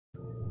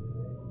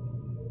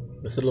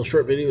This little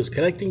short video is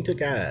connecting to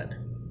God.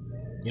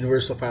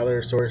 Universal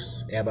Father,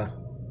 Source, Abba.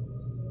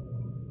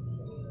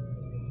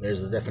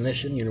 There's the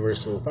definition,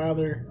 Universal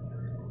Father.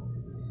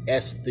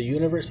 Ask the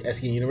universe.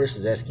 Asking the universe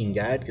is asking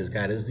God, because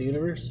God is the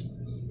universe.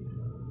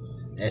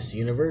 Ask the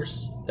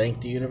universe.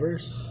 Thank the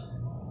universe.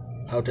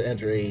 How to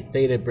enter a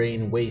theta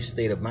brain wave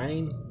state of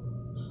mind,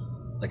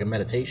 like a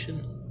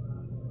meditation.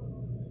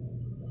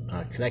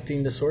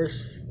 Connecting to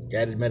Source,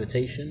 guided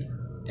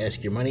meditation.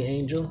 Ask your money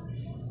angel.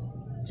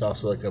 It's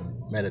also like a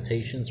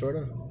meditation, sort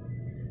of.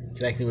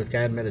 Connecting with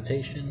God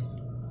meditation.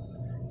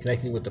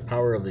 Connecting with the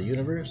power of the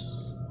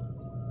universe.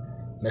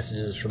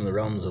 Messages from the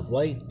realms of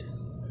light.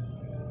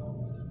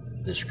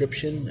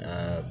 Description,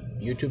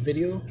 YouTube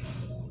video.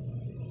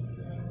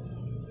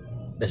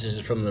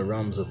 Messages from the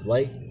realms of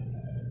light.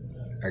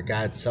 Our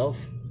God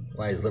self.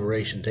 Why is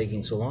liberation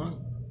taking so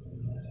long?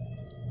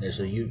 There's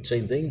a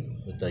same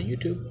thing with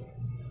YouTube.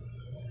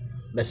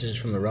 Messages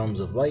from the realms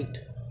of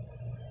light.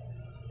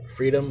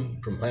 Freedom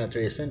from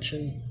planetary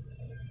ascension.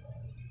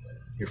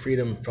 Your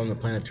freedom from the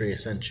planetary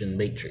ascension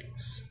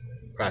matrix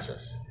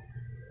process.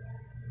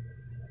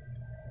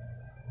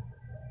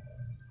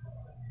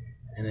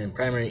 And then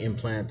primary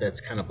implant that's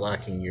kind of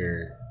blocking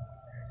your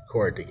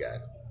cord to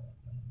God.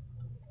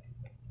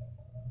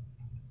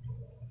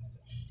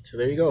 So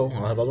there you go.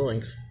 I'll have all the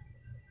links.